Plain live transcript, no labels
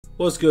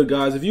What's good,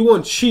 guys? If you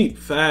want cheap,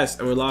 fast,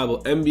 and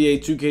reliable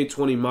NBA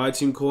 2K20 My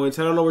Team coins,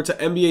 head on over to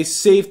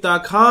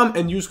NBASafe.com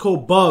and use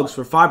code BUGS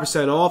for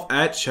 5% off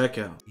at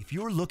checkout. If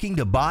you're looking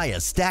to buy a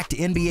stacked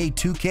NBA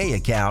 2K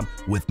account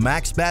with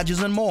max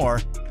badges and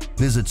more,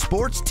 visit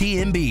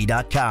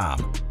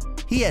SportsTNB.com.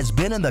 He has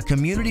been in the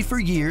community for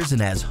years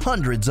and has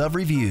hundreds of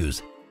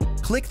reviews.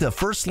 Click the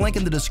first link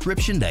in the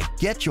description to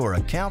get your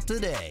account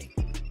today.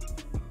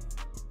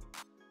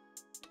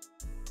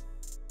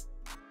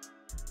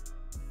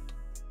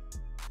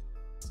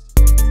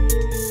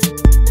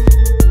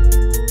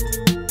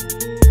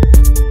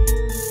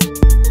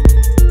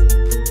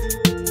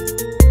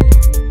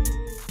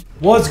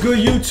 What's good,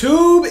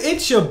 YouTube?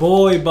 It's your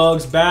boy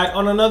Bugs back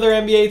on another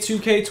NBA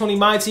 2K20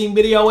 My Team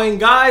video. And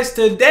guys,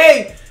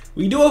 today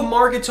we do have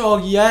market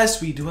talk.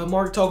 Yes, we do have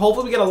market talk.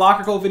 Hopefully we get a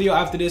locker code video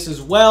after this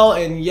as well.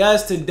 And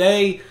yes,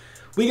 today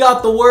we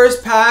got the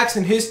worst packs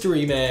in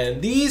history,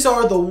 man. These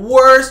are the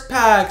worst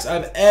packs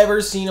I've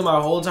ever seen in my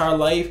whole entire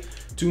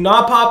life. Do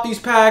not pop these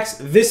packs.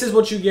 This is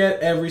what you get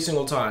every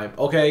single time,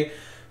 okay?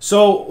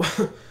 So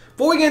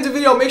before we get into the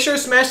video, make sure to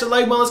smash the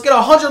like button. Let's get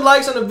 100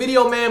 likes on the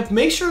video, man.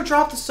 Make sure to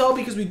drop the sub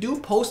because we do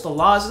post a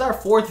lot. This is our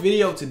 4th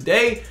video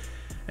today.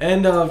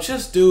 And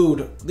just,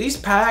 dude, these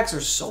packs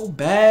are so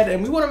bad.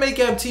 And we want to make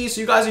MT,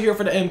 so you guys are here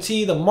for the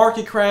MT, the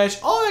market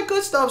crash, all that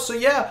good stuff. So,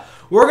 yeah,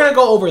 we're going to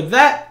go over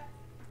that.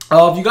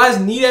 If you guys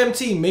need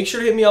MT, make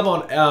sure to hit me up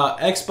on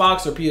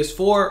Xbox or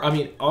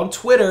PS4. On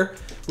Twitter,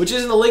 which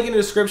is in the link in the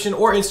description,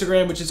 or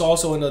Instagram, which is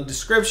also in the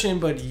description.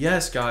 But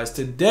yes, guys,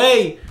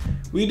 today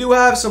we do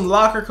have some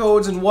locker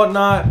codes and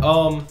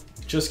whatnot.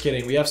 Just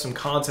kidding. We have some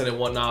content and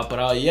whatnot.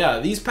 But yeah,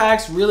 these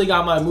packs really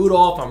got my mood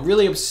off. I'm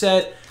really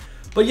upset.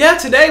 But yeah,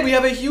 today we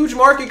have a huge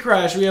market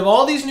crash. We have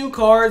all these new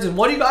cards, and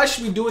what you guys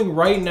should be doing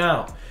right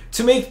now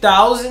to make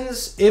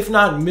thousands, if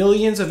not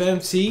millions, of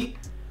MT.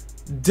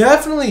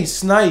 Definitely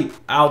snipe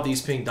out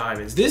these pink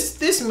diamonds.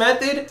 This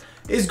method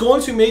is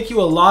going to make you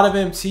a lot of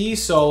MT.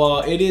 So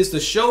it is the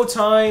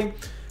Showtime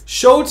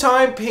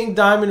pink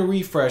diamond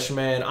refresh,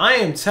 man. I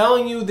am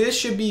telling you, this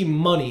should be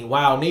money.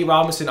 Wow, Nate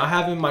Robinson, I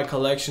have him in my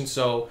collection,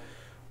 so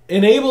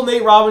enable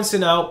Nate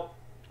Robinson out.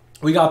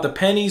 We got the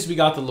pennies, we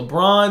got the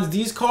LeBrons.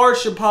 These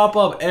cards should pop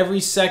up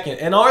every second.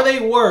 And are they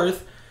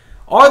worth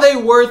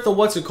the,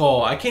 what's it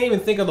called? I can't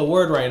even think of the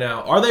word right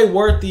now. Are they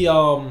worth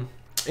the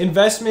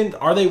investment?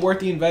 Are they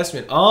worth the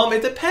investment?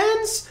 It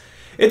depends.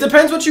 It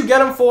depends what you get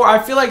them for. I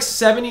feel like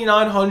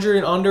 7,900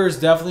 and under is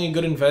definitely a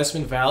good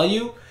investment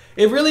value.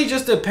 It really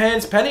just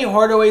depends. Penny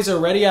Hardaway's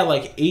already at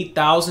like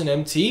 8,000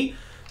 MT.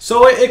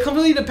 So it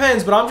completely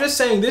depends. But I'm just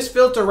saying this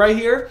filter right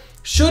here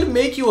should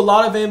make you a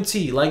lot of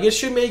MT. Like, it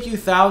should make you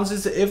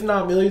thousands, if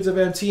not millions of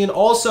MT. And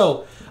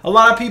also, a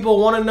lot of people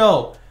want to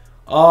know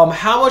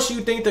how much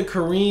you think the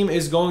Kareem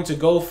is going to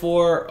go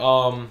for.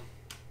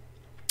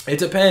 It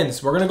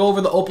depends. We're going to go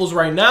over the opals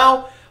right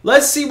now.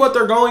 Let's see what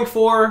they're going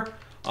for.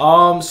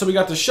 So we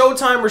got the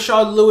Showtime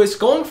Rashad Lewis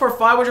going for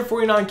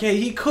 549K.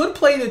 He could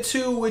play the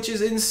 2, which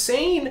is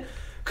insane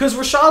because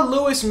Rashad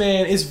Lewis,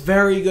 man, is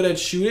very good at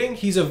shooting.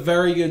 He's a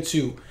very good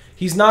 2.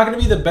 He's not going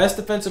to be the best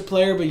defensive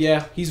player, but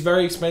yeah, he's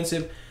very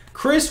expensive.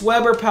 Chris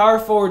Webber, power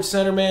forward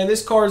center, man.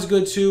 This card is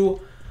good too.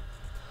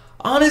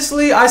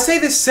 Honestly, I say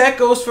this set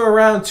goes for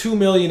around 2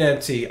 million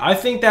MT. I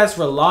think that's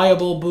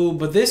reliable, boo.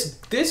 But this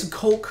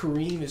Colt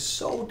Kareem is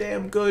so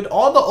damn good.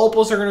 All the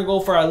opals are going to go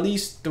for at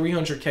least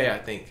 300K, I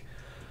think.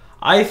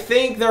 I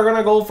think they're going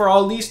to go for at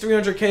least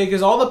 300K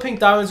because all the pink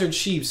diamonds are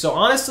cheap. So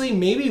honestly,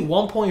 maybe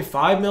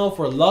 1.5 mil if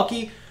we're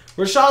lucky.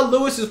 Rashad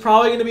Lewis is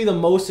probably going to be the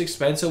most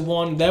expensive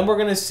one. Then we're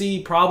going to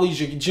see probably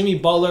Jimmy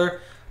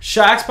Butler.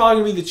 Shaq's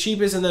probably going to be the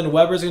cheapest, and then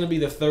Webber's going to be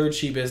the 3rd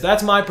cheapest.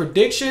 That's my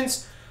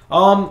predictions.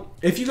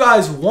 If you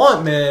guys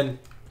want, man,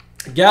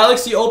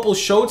 Galaxy Opal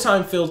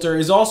Showtime filter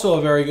is also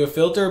a very good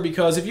filter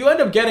because if you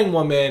end up getting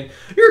one, man,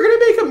 you're going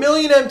to make a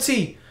million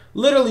MT.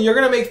 Literally, you're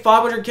going to make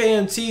 500K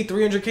MT,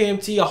 300K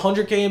MT,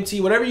 100K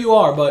MT, whatever you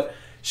are. But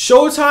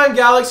Showtime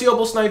Galaxy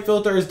Opal Snipe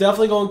filter is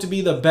definitely going to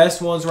be the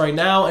best ones right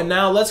now. And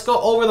now let's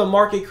go over the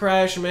market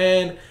crash,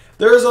 man.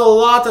 There's a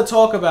lot to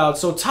talk about.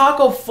 So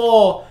Taco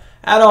Fall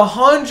at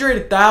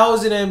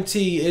 100,000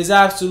 MT is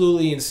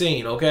absolutely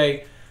insane,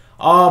 okay?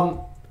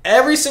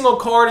 Every single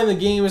card in the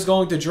game is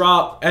going to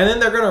drop, and then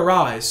they're going to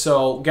rise.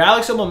 So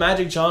Galaxy Opal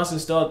Magic Johnson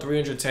still at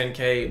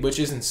 310K, which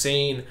is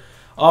insane.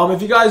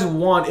 If you guys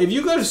want, if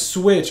you could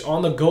switch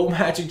on the GOAT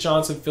Magic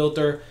Johnson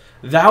filter,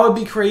 that would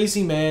be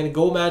crazy, man.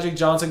 GOAT Magic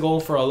Johnson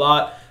going for a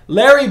lot.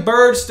 Larry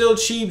Bird still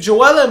cheap.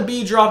 Joel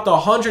Embiid dropped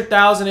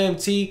 100,000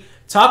 MT.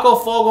 Taco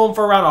Fall going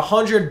for around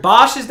 100.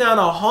 Bosch is down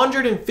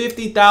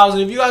 150,000.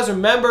 If you guys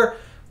remember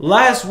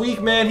last week,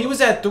 man, he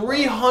was at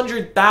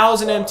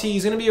 300,000 MT.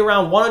 He's going to be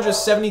around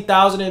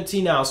 170,000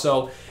 MT now.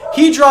 So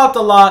he dropped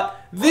a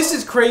lot. This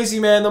is crazy,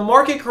 man. The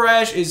market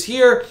crash is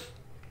here.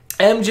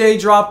 MJ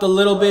dropped a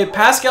little bit.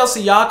 Pascal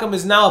Siakam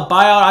is now a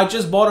buyout. I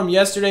just bought him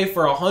yesterday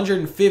for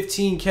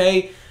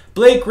 115K.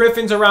 Blake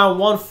Griffin's around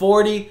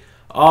 140.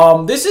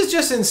 This is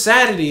just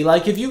insanity.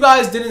 Like, if you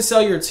guys didn't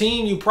sell your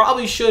team, you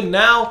probably should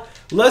now.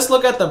 Let's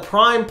look at the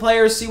prime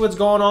players, see what's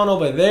going on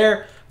over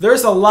there.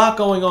 there's a lot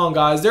going on,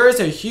 guys. There is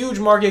a huge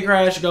market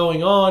crash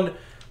going on.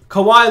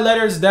 Kawhi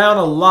Leonard's down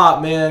a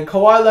lot, man.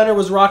 Kawhi Leonard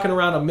was rocking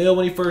around $1 million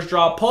when he first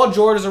dropped. Paul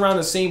George is around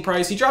the same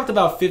price. He dropped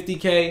about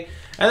 50K.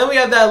 And then we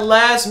have that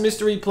last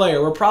mystery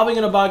player. We're probably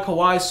going to buy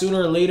Kawhi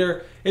sooner or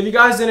later. If you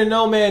guys didn't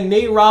know, man,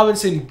 Nate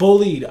Robinson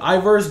bullied. I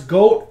versed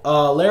GOAT,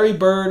 Larry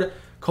Bird,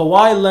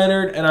 Kawhi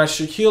Leonard, and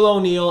Shaquille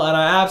O'Neal, and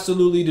I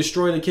absolutely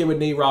destroyed the kid with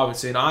Nate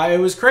Robinson. It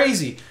was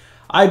crazy.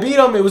 I beat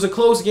him. It was a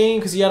close game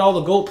because he had all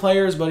the GOAT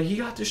players, but he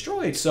got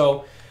destroyed.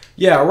 So,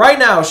 yeah, right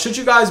now, should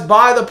you guys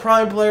buy the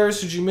prime players?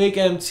 Should you make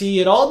MT?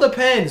 It all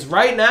depends.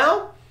 Right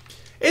now,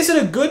 is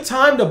it a good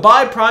time to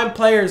buy prime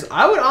players?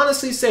 I would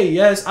honestly say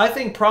yes. I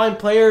think prime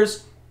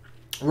players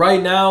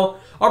right now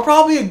are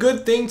probably a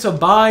good thing to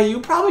buy. You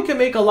probably can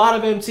make a lot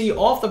of MT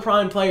off the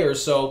prime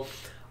players. So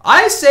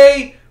I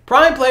say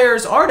prime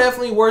players are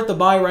definitely worth the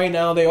buy right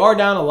now. They are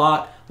down a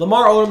lot.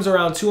 Lamar Odom's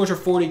around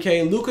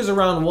 240K. Luka's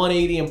around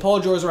 180. And Paul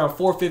George's around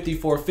 450,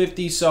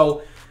 450.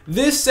 So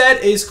this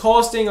set is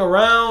costing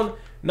around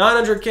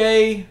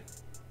 900K,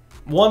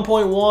 1.1,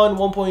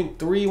 1.3,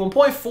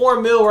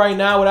 1.4 mil right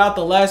now without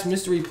the last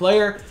mystery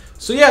player.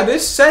 So yeah,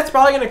 this set's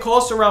probably going to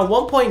cost around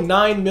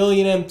 1.9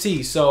 million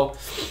MT. So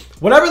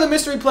whatever the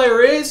mystery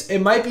player is, it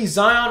might be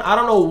Zion. I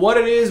don't know what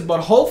it is,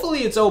 but hopefully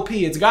it's OP.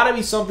 It's got to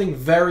be something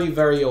very,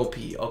 very OP,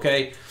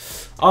 okay?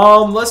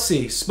 Let's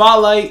see.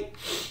 Spotlight.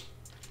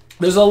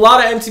 There's a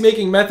lot of MT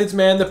making methods,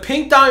 man. The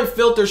pink diamond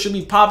filter should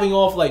be popping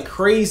off like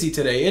crazy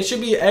today. It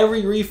should be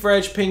every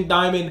refresh pink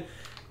diamond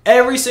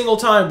every single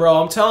time,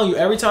 bro. I'm telling you,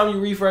 every time you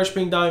refresh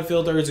pink diamond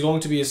filter, it's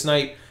going to be a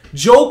snipe.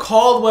 Joe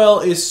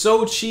Caldwell is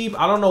so cheap.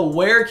 I don't know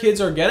where kids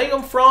are getting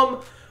him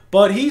from,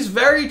 but he's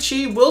very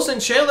cheap. Wilson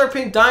Chandler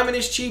pink diamond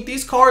is cheap.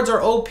 These cards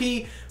are OP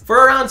for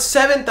around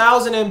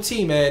 7,000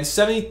 MT, man.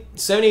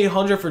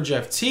 7,800 for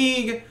Jeff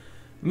Teague.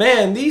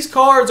 Man, these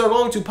cards are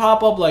going to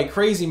pop up like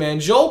crazy, man.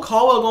 Joe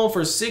Caldwell going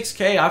for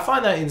 6K. I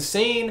find that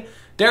insane.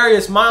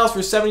 Darius Miles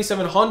for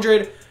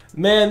 7,700.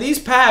 Man, these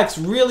packs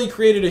really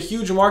created a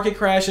huge market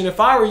crash, and if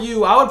I were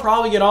you, I would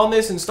probably get on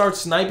this and start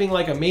sniping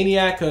like a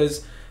maniac,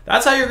 because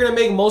that's how you're going to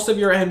make most of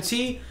your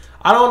MT.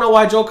 I don't know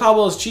why Joe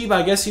Caldwell is cheap.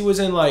 I guess he was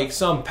in like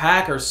some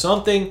pack or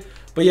something.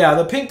 But yeah,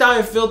 the pink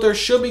diamond filter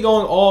should be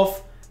going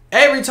off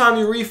every time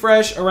you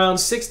refresh around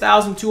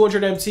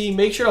 6,200 MT.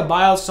 Make sure to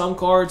buy out some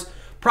cards.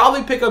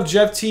 Probably pick up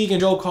Jeff Teague and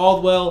Joe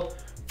Caldwell.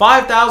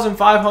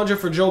 5,500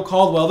 for Joe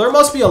Caldwell. There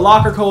must be a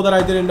locker code that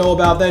I didn't know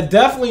about that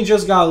definitely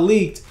just got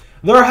leaked.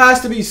 There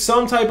has to be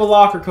some type of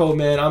locker code,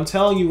 man. I'm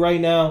telling you right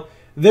now,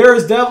 there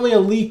is definitely a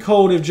leak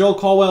code if Joe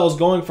Caldwell is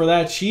going for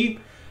that cheap.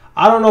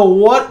 I don't know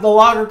what the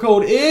locker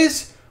code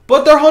is,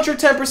 but their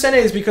 110%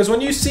 is, because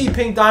when you see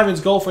pink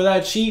diamonds go for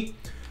that cheap,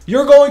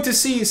 you're going to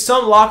see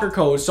some locker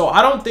code. So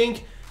I don't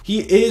think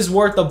he is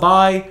worth the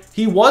buy.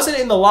 He wasn't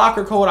in the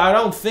locker code, I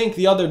don't think,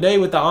 the other day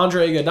with the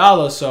Andre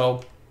Iguodala.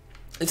 So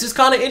it's just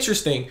kind of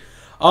interesting.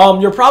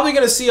 You're probably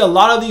going to see a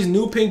lot of these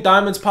new pink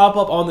diamonds pop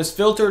up on this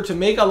filter to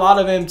make a lot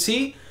of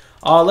MT.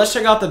 Let's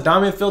check out the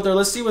diamond filter.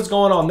 Let's see what's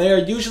going on there.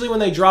 Usually when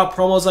they drop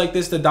promos like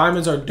this, the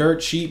diamonds are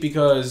dirt cheap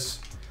because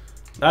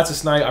that's a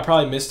snipe. I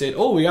probably missed it.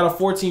 Oh, we got a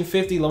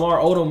 1450 Lamar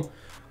Odom.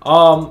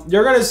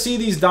 You're going to see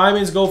these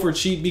diamonds go for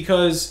cheap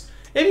because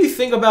if you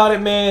think about it,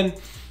 man,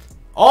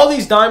 all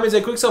these diamonds, they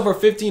quick sell for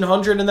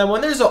 1,500. And then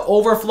when there's an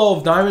overflow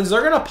of diamonds,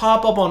 they're going to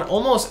pop up on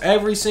almost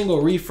every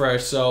single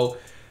refresh. So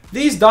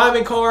these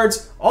diamond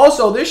cards.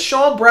 Also, this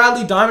Sean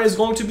Bradley diamond is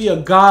going to be a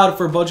god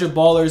for budget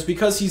ballers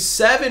because he's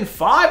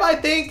 7'5", I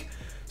think.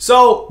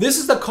 So this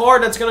is the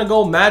card that's going to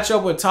go match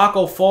up with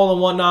Taco Fall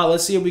and whatnot.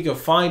 Let's see if we can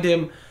find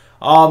him.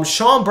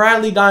 Sean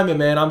Bradley diamond,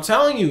 man. I'm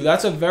telling you,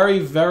 that's a very,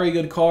 very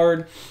good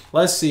card.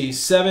 Let's see.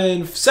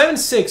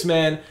 7'6",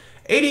 man.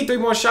 83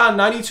 more shot,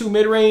 92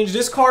 mid-range.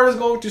 This card is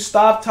going to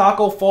stop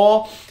Taco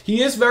Fall.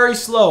 He is very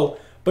slow,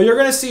 but you're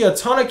going to see a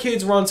ton of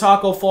kids run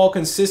Taco Fall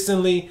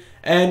consistently.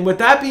 And with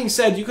that being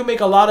said, you can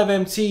make a lot of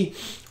MT.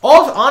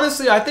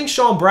 Honestly, I think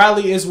Sean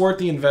Bradley is worth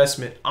the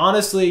investment.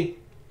 Honestly,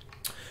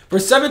 for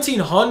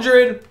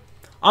 1,700,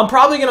 I'm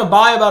probably going to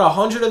buy about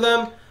 100 of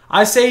them.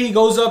 I say he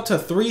goes up to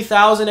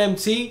 3,000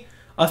 MT.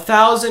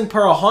 1,000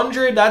 per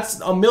 100, that's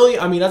a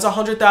million. I mean, that's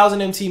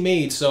 100,000 MT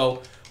made.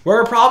 So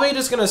we're probably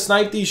just going to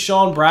snipe these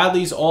Sean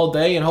Bradleys all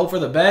day and hope for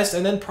the best.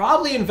 And then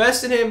probably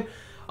invest in him.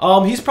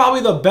 He's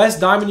probably the best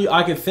diamond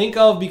I could think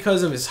of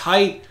because of his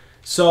height.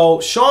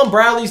 So Sean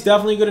Bradley's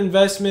definitely a good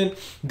investment.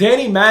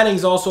 Danny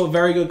Manning's also a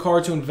very good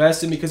card to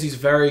invest in because he's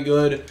very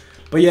good.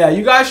 But yeah,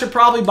 you guys should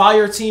probably buy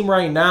your team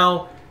right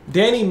now.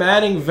 Danny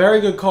Manning,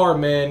 very good card,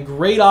 man.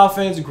 Great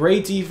offense,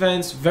 great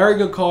defense, very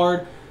good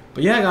card.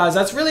 But yeah, guys,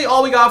 that's really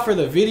all we got for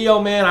the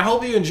video, man. I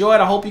hope you enjoyed.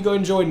 I hope you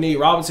enjoyed Nate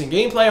Robinson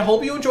gameplay. I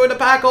hope you enjoyed the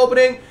pack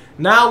opening.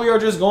 Now we are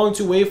just going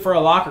to wait for a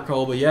locker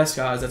code. But yes,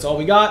 guys, that's all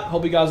we got.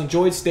 Hope you guys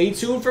enjoyed. Stay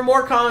tuned for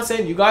more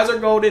content. You guys are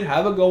goated.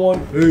 Have a good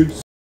one.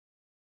 Peace.